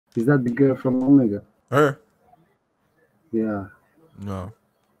Is that the girl from Omega? Her? Yeah, No.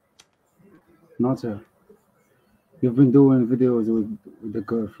 not her. You've been doing videos with the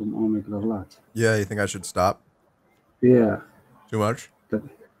girl from Omegle a lot. Yeah, you think I should stop? Yeah, Too much? that,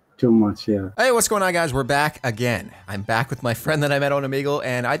 too much, yeah. Hey, what's going on, guys? We're back again. I'm back with my friend that I met on Omegle,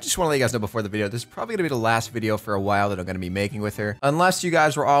 and I just want to let you guys know before the video, this is probably going to be the last video for a while that I'm going to be making with her. Unless you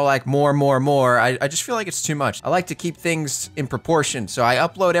guys were all like, more. I just feel like it's too much. I like to keep things in proportion, so I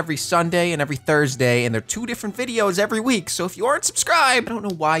upload every Sunday and every Thursday, and they're 2 different videos every week. So if you aren't subscribed, I don't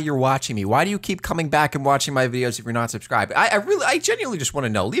know why you're watching me. Why do you keep coming back and watching my videos if you're not subscribed? I genuinely just want to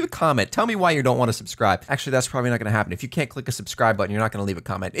know. Leave a comment. Tell me why you don't want to subscribe. Actually, that's probably not going to happen. If you can't click a subscribe button, you're not going to leave a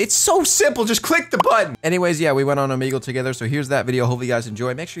comment. It's so simple. Just click the button. Anyways, yeah, we went on Omegle together, so here's that video. Hopefully you guys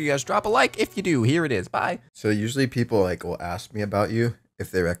enjoy. Make sure you guys drop a like if you do. Here it is. Bye. So usually people like will ask me about you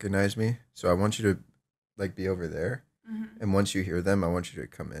if they recognize me. So I want you to like be over there. And once you hear them, I want you to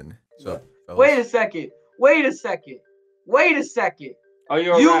come in. So Wait a second. Wait a second. Wait a second. Oh,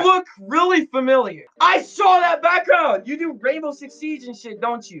 you look really familiar. I saw that background. You do Rainbow Six Siege and shit,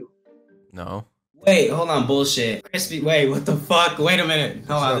 don't you? No. Wait, hold on, bullshit. Crispy, wait, what the fuck? Wait a minute.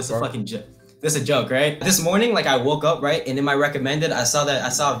 Hold on, this is a fucking joke. This is a joke, right? This morning, like I woke up, right, and in my recommended, I saw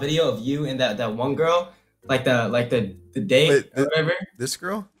a video of you and that one girl, like the date Wait, or whatever. This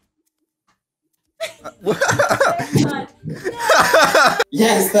girl?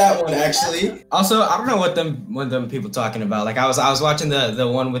 Yes, that one actually. Also, I don't know what them people talking about. Like I was watching the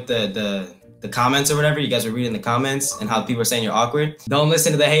one with the comments or whatever. You guys were reading the comments and how people are saying you're awkward. Don't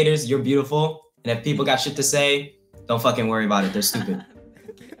listen to the haters. You're beautiful. And if people got shit to say, don't fucking worry about it. They're stupid.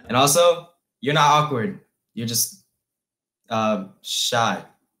 And also, you're not awkward. You're just shy.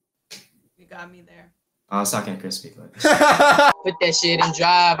 You got me there. I was talking to Crispy. But... Put that shit in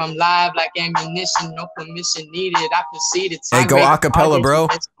drive. I'm live like ammunition. No permission needed. I proceeded. Hey, go acapella, bro.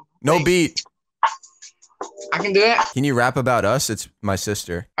 No beat. I can do it. Can you rap about us? It's my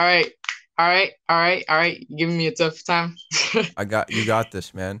sister. All right. You giving me a tough time. You got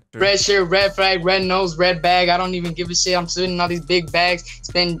this, man. Red shirt, red flag, red nose, red bag. I don't even give a shit. I'm sitting all these big bags.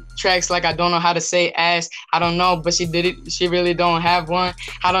 Spin tracks like I don't know how to say ass. I don't know, but she did it. She really don't have one.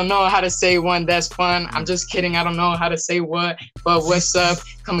 I don't know how to say one. That's fun. I'm just kidding. I don't know how to say what. But what's up?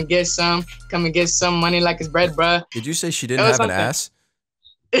 Come and get some. Come and get some money like it's bread, bruh. Did you say she didn't have an ass?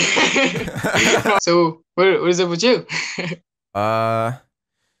 So what is it with you?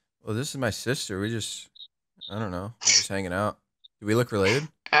 Well, this is my sister. I don't know. We're just hanging out. Do we look related?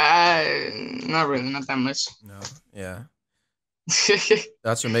 Not really, not that much. No. Yeah.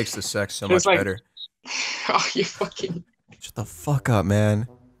 That's what makes the sex so much like, better. Oh, you fucking. Shut the fuck up, man.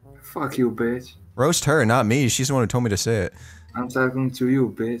 Fuck you, bitch. Roast her, not me. She's the one who told me to say it. I'm talking to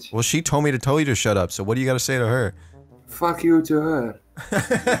you, bitch. Well, she told me to tell you to shut up, so what do you got to say to her? Fuck you to her.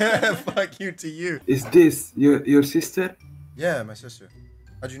 Fuck you to you. Is this your sister? Yeah, my sister.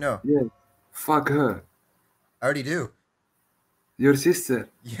 How'd you know? Yeah. Fuck her. I already do. Your sister?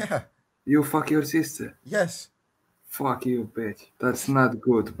 Yeah. You fuck your sister? Yes. Fuck you, bitch. That's not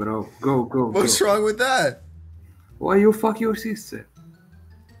good, bro. Go. What's wrong with that? Why you fuck your sister?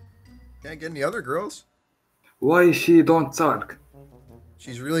 Can't get any other girls. Why she don't talk?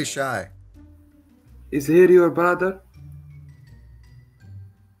 She's really shy. Is he your brother?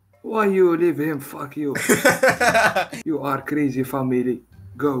 Why you leave him? Fuck you. You are crazy family.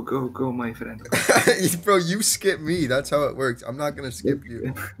 Go, my friend. Bro, you skip me. That's how it works. I'm not gonna skip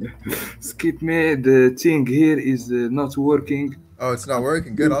you. Skip me. The thing here is not working. Oh, it's not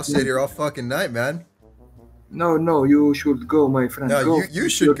working. Good. I'll sit here all fucking night, man. No, you should go, my friend. No, go you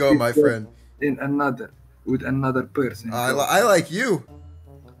should go, my friend. With another person. I like you.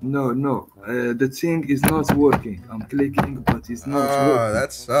 No. The thing is not working. I'm clicking, but it's not working. Oh,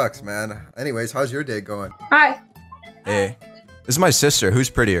 that sucks, man. Anyways, how's your day going? Hi. Hey. This is my sister. Who's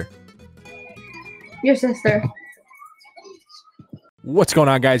prettier? Your sister. What's going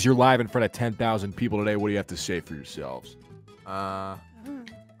on, guys? You're live in front of 10,000 people today. What do you have to say for yourselves? I'll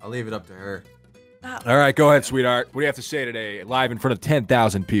leave it up to her. All right, go ahead, sweetheart. What do you have to say today, live in front of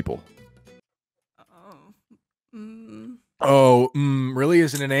 10,000 people? Really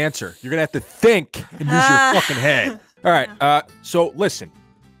isn't an answer. You're going to have to think and use your fucking head. All right, so listen.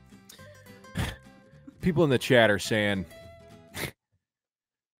 People in the chat are saying...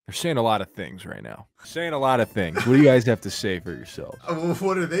 They're saying a lot of things right now. Saying a lot of things. What do you guys have to say for yourselves?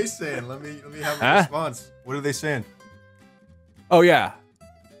 What are they saying? Let me have a response. What are they saying? Oh, yeah.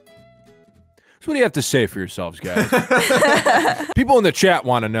 So what do you have to say for yourselves, guys? People in the chat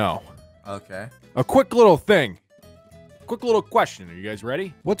want to know. Okay. A quick little thing. Quick little question. Are you guys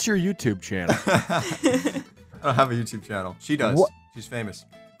ready? What's your YouTube channel? I don't have a YouTube channel. She does. What? She's famous.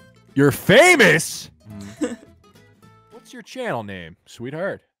 You're famous? What's your channel name,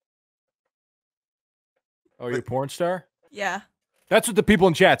 sweetheart? Oh, you're a porn star? Yeah. That's what the people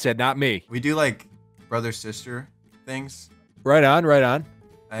in chat said, not me. We do like brother-sister things. Right on, right on.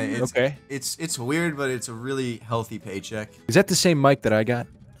 Okay. It's weird, but it's a really healthy paycheck. Is that the same mic that I got?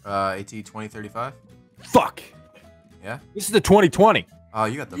 AT 2035. Fuck. Yeah. This is the 2020. Oh,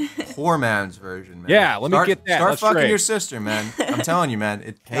 you got the poor man's version, man. Yeah, let me get that. Start Let's fucking trade. your sister, man. I'm telling you, man.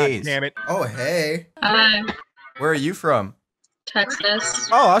 It pays. God damn it. Oh, hey. Hi, Where are you from? Texas,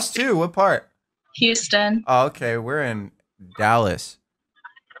 Oh, us too. What part? Houston. Oh, okay. We're in Dallas.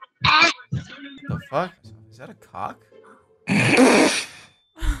 The fuck? Is that a cock?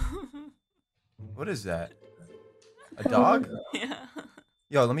 What is that? A dog? Yeah.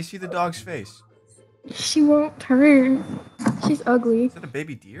 Yo, let me see the dog's face. She won't turn. She's ugly. Is that a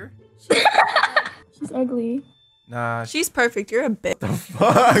baby deer? She's ugly. Nah. She's perfect. You're a bitch. The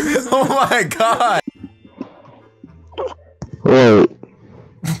fuck? Oh my god.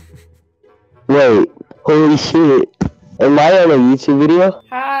 Wait, holy shit. Am I on a YouTube video?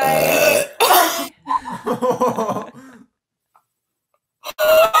 Hi.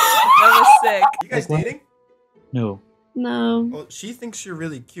 That was sick. You guys dating? No. No. Well, she thinks you're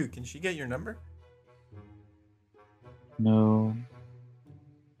really cute. Can she get your number? No.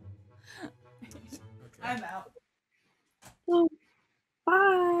 I'm out. Oh,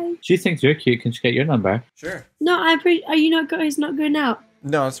 bye. She thinks you're cute. Can she get your number? Sure. No, are you not going? He's not going out.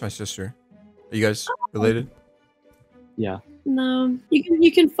 No, that's my sister. Are you guys related? Yeah. No.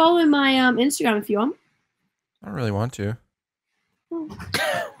 You can follow my Instagram if you want. I don't really want to.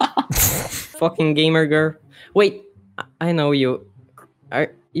 Fucking gamer girl. Wait, I know you.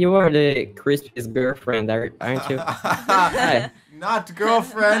 You are the Crispy's girlfriend, aren't you? Hi. Not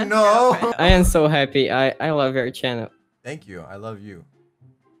girlfriend, no. I am so happy. I love your channel. Thank you. I love you.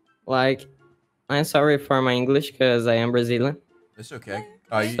 Like, I'm sorry for my English because I am Brazilian. It's okay.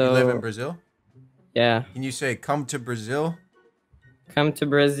 You live in Brazil? Yeah. Can you say come to Brazil? Come to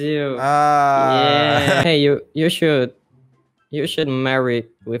Brazil. Ah. Yeah. Hey, you should marry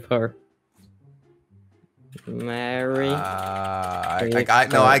with her. Marry. I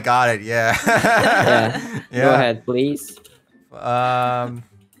got it. Yeah. Yeah. Go ahead, please.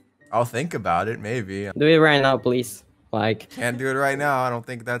 I'll think about it. Maybe. Do it right now, please. Like. Can't do it right now. I don't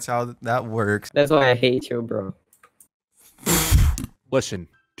think that's how that works. That's why I hate you, bro. Listen,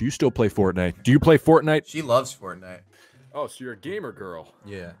 do you still play Fortnite? Do you play Fortnite? She loves Fortnite. Oh, so you're a gamer girl.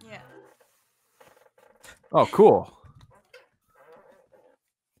 Yeah. Yeah. Oh, cool.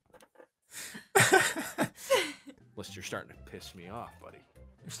 Listen, you're starting to piss me off, buddy.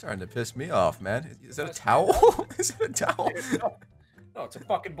 You're starting to piss me off, man. Is that a towel? Is that a towel? No, it's a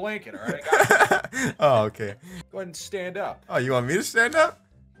fucking blanket, all right? I got it. Oh, okay. Go ahead and stand up. Oh, you want me to stand up?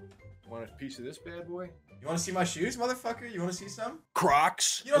 Want a piece of this bad boy? You want to see my shoes, motherfucker? You want to see some?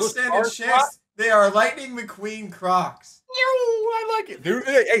 Crocs. You don't Those stand are a chance. They are Lightning McQueen Crocs. I like it. Dude,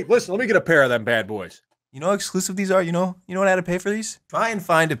 hey, listen, let me get a pair of them bad boys. You know how exclusive these are? You know what I had to pay for these? Try and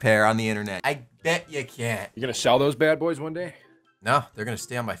find a pair on the internet. I bet you can't. You gonna sell those bad boys one day? No, they're gonna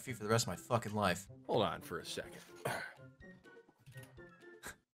stay on my feet for the rest of my fucking life. Hold on for a second.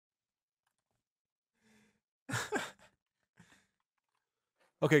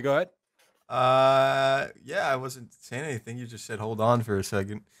 Okay, go ahead. Yeah, I wasn't saying anything. You just said hold on for a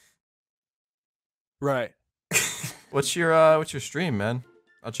second. Right. What's your stream, man?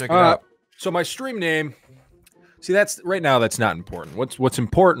 I'll check it out. So my stream name, see, that's right now. That's not important. What's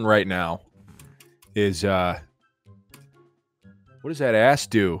important right now is what does that ass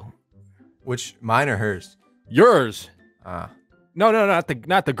do? Which mine or hers? Yours. No, not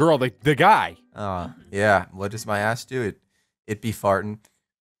the girl, the guy. Yeah. What does my ass do? It be farting.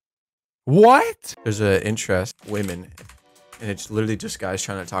 What? There's a interest women, and it's literally just guys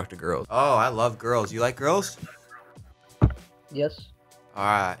trying to talk to girls. Oh, I love girls. You like girls? Yes.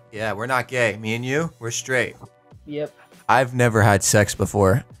 Alright, yeah, we're not gay. Me and you, we're straight. Yep. I've never had sex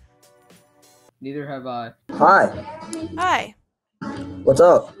before. Neither have I. Hi. Hi. What's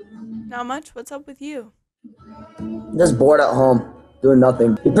up? Not much. What's up with you? Just bored at home, doing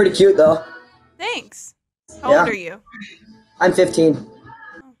nothing. You're pretty cute though. Thanks. How old are you? I'm 15.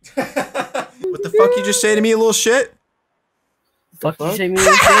 What the fuck you just say to me, you little shit? Fuck you say me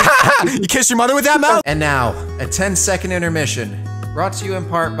shit? You kiss your mother with that mouth? And now, a 10-second intermission, brought to you in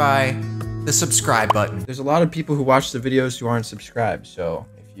part by the subscribe button. There's a lot of people who watch the videos who aren't subscribed, so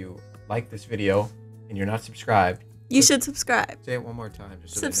if you like this video and you're not subscribed, You should subscribe. say it one more time.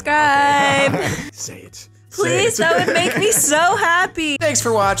 Just so they know. Subscribe. Okay. Say it. Please, Say it. that would make me so happy. Thanks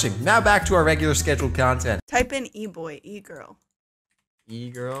for watching. Now back to our regular scheduled content. Type in e-boy, e-girl.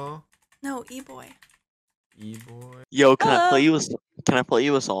 E-girl. No, E-boy. E-boy. Yo, can I Hello. play you can I play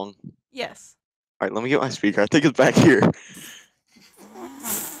you a song? Yes. Alright, let me get my speaker. I think it's back here.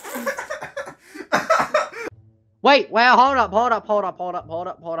 Wait, well, hold up.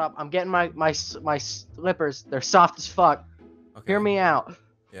 I'm getting my slippers. They're soft as fuck. Okay. Hear me out.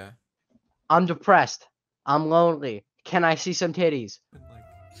 Yeah. I'm depressed. I'm lonely. Can I see some titties?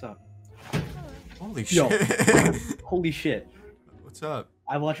 What's up? Holy Yo. shit. Holy shit. What's up?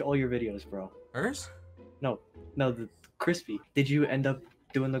 I watch all your videos, bro. Hers? No, the crispy. Did you end up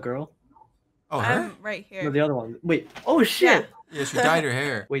doing the girl? Oh, her? I'm right here. No, the other one. Wait. Oh shit. Yeah, she dyed her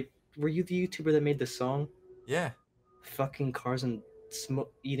hair. Wait, were you the YouTuber that made the song? Yeah. Fucking cars and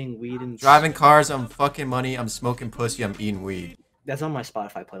eating weed and Driving cars, I'm fucking money, I'm smoking pussy, I'm eating weed. That's on my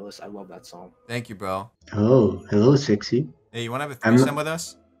Spotify playlist. I love that song. Thank you, bro. Oh, hello, sexy. Hey, you wanna have a I'm threesome not- with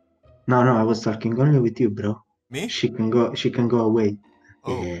us? No, I was talking only with you, bro. Me? She can go away.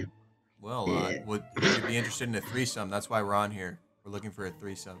 Oh. Yeah. Well, Yeah. would you be interested in a threesome? That's why we're on here. We're looking for a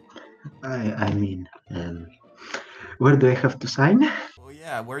threesome. I mean, where do I have to sign? Well,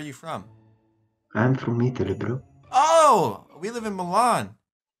 yeah, where are you from? I'm from Italy, bro. Oh, we live in Milan.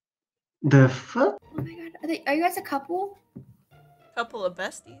 The fuck? Oh my god, are you guys a couple? Couple of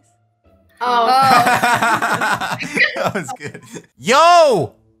besties. Oh. That was good.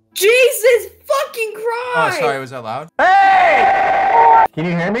 Yo! Jesus fucking Christ! Oh, sorry, was that loud? Hey! Can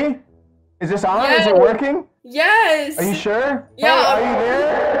you hear me? Is this on? Yes. Is it working? Yes! Are you sure? Yeah. Hey, are you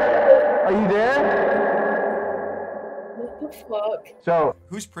there? Are you there? What the fuck? So,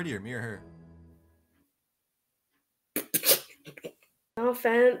 who's prettier, me or her? No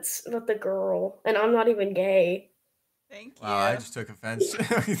offense, but the girl. And I'm not even gay. Thank you. Wow, I just took offense.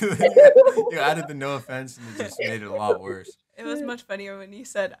 You added the no offense and it just made it a lot worse. It was much funnier when you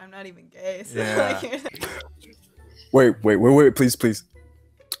said, I'm not even gay. So Yeah. Wait, please.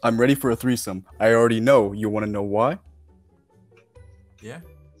 I'm ready for a threesome. I already know. You want to know why? Yeah.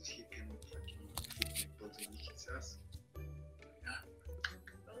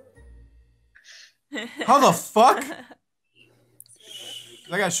 How the fuck?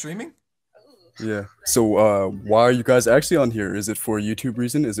 That guy's streaming? Yeah. So, why are you guys actually on here? Is it for a YouTube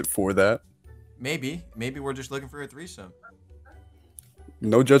reason? Is it for that? Maybe we're just looking for a threesome.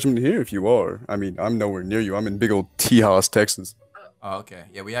 No judgment here if you are. I mean, I'm nowhere near you. I'm in big old Tejas, Texas. Oh, okay.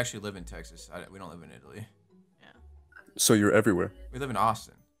 Yeah, we actually live in Texas. We don't live in Italy. So you're everywhere. We live in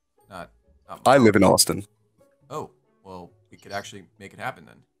Austin. Not I live in Austin. Oh, well, we could actually make it happen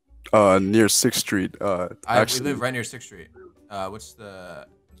then. Near 6th Street. We live right near 6th Street. What's the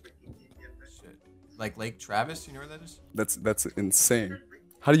shit? Like Lake Travis, you know where that is? That's insane.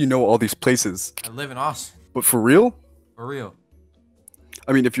 How do you know all these places? I live in Austin. But for real? For real.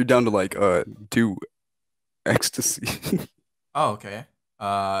 I mean, if you're down to like do ecstasy. Oh, okay.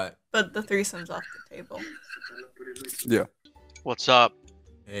 But the threesome's off the table. Yeah. What's up?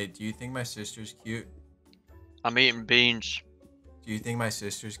 Hey, do you think my sister's cute? I'm eating beans. Do you think my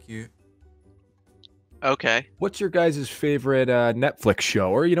sister's cute? Okay. What's your guys' favorite Netflix show?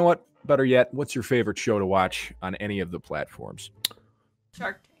 Or you know what? Better yet, what's your favorite show to watch on any of the platforms?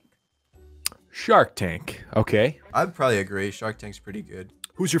 Shark Tank. Shark Tank. Okay. I'd probably agree. Shark Tank's pretty good.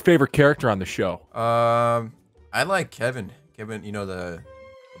 Who's your favorite character on the show? I like Kevin. Kevin, you know the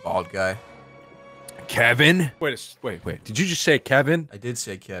bald guy. Kevin? Wait. Did you just say Kevin? I did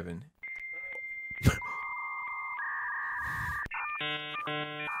say Kevin.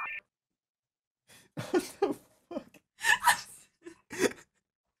 What the fuck?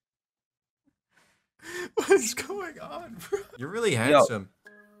 What is going on, bro? You're really handsome.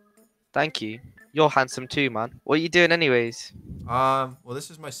 Thank you. You're handsome too, man. What are you doing anyways? Well, this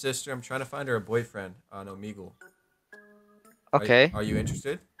is my sister. I'm trying to find her a boyfriend on Omegle. Okay. Are you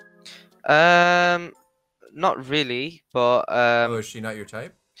interested? Not really, but Oh, is she not your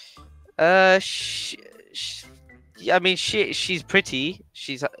type? yeah, I mean, she's pretty.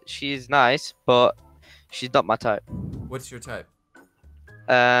 She's nice, but she's not my type. What's your type?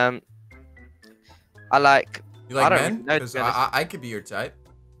 I like. You like I don't men? really know, to Because be honest. I could be your type.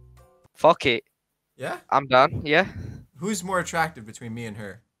 Fuck it. Yeah? I'm done. Yeah. Who's more attractive between me and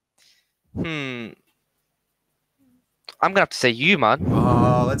her? I'm gonna have to say you, man.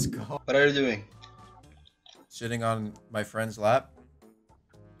 Oh, let's go. What are you doing? Sitting on my friend's lap.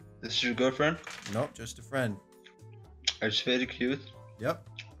 This is your girlfriend? Nope, just a friend. It's very cute. Yep.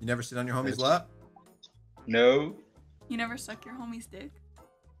 You never sit on your homie's It's- lap? No. You never suck your homie's dick?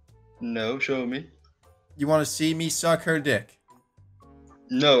 No, show me. You want to see me suck her dick?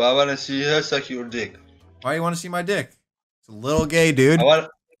 No, I want to see her suck your dick. Why you want to see my dick? It's a little gay, dude. I want.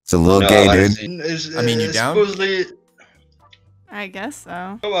 It's a little No, gay, I wanna dude. see- I mean, you down? Supposedly, I guess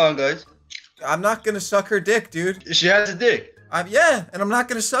so. Come on, guys. I'm not gonna suck her dick, dude. She has a dick. Yeah, and I'm not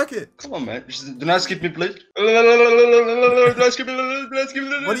gonna suck it. Come on, man. Just do not skip me, please. Do not skip me, let's skip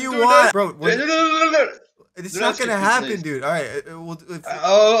me. What do you want, bro? It's Do not not skip gonna me, happen, please. dude. All right.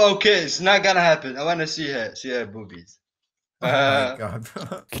 Oh, okay. It's not gonna happen. I wanna see her boobies. Oh my god,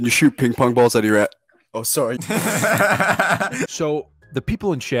 bro. Can you shoot ping pong balls out of your at? Oh, sorry. So the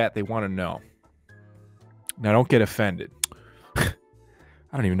people in chat, they want to know. Now, don't get offended.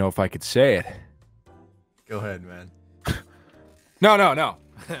 I don't even know if I could say it. Go ahead, man. No. I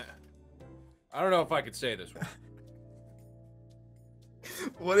don't know if I could say this one.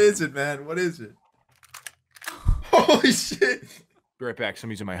 What is it, man? What is it? Holy shit. Be right back.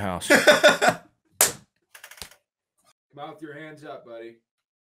 Somebody's in my house. Come out with your hands up, buddy.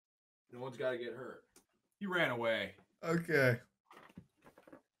 No one's got to get hurt. He ran away. Okay.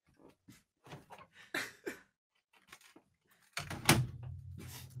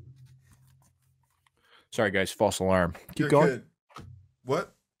 Sorry, guys. False alarm. Keep You're going. good.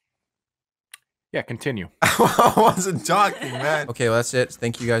 What? Yeah, continue. I wasn't talking, man. Okay, well, that's it.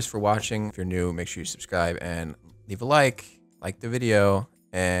 Thank you guys for watching. If you're new, make sure you subscribe and leave a like the video,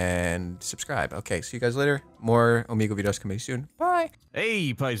 and subscribe. Okay, see you guys later. More Omegle videos coming soon. Bye.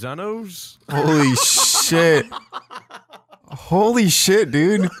 Hey, paisanos. Holy shit. Holy shit,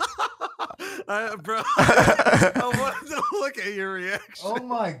 dude. Bro, I wanted to look at your reaction. Oh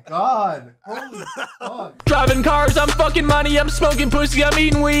my god. Holy fuck. Driving cars, I'm fucking money, I'm smoking pussy, I'm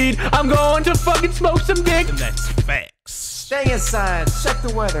eating weed. I'm going to fucking smoke some dick. And that's facts. Stay inside, check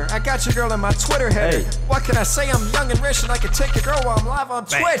the weather. I got your girl in my Twitter header. Hey. What can I say? I'm young and rich and I can take your girl while I'm live on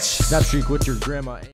Twitch. Not streak with your grandma.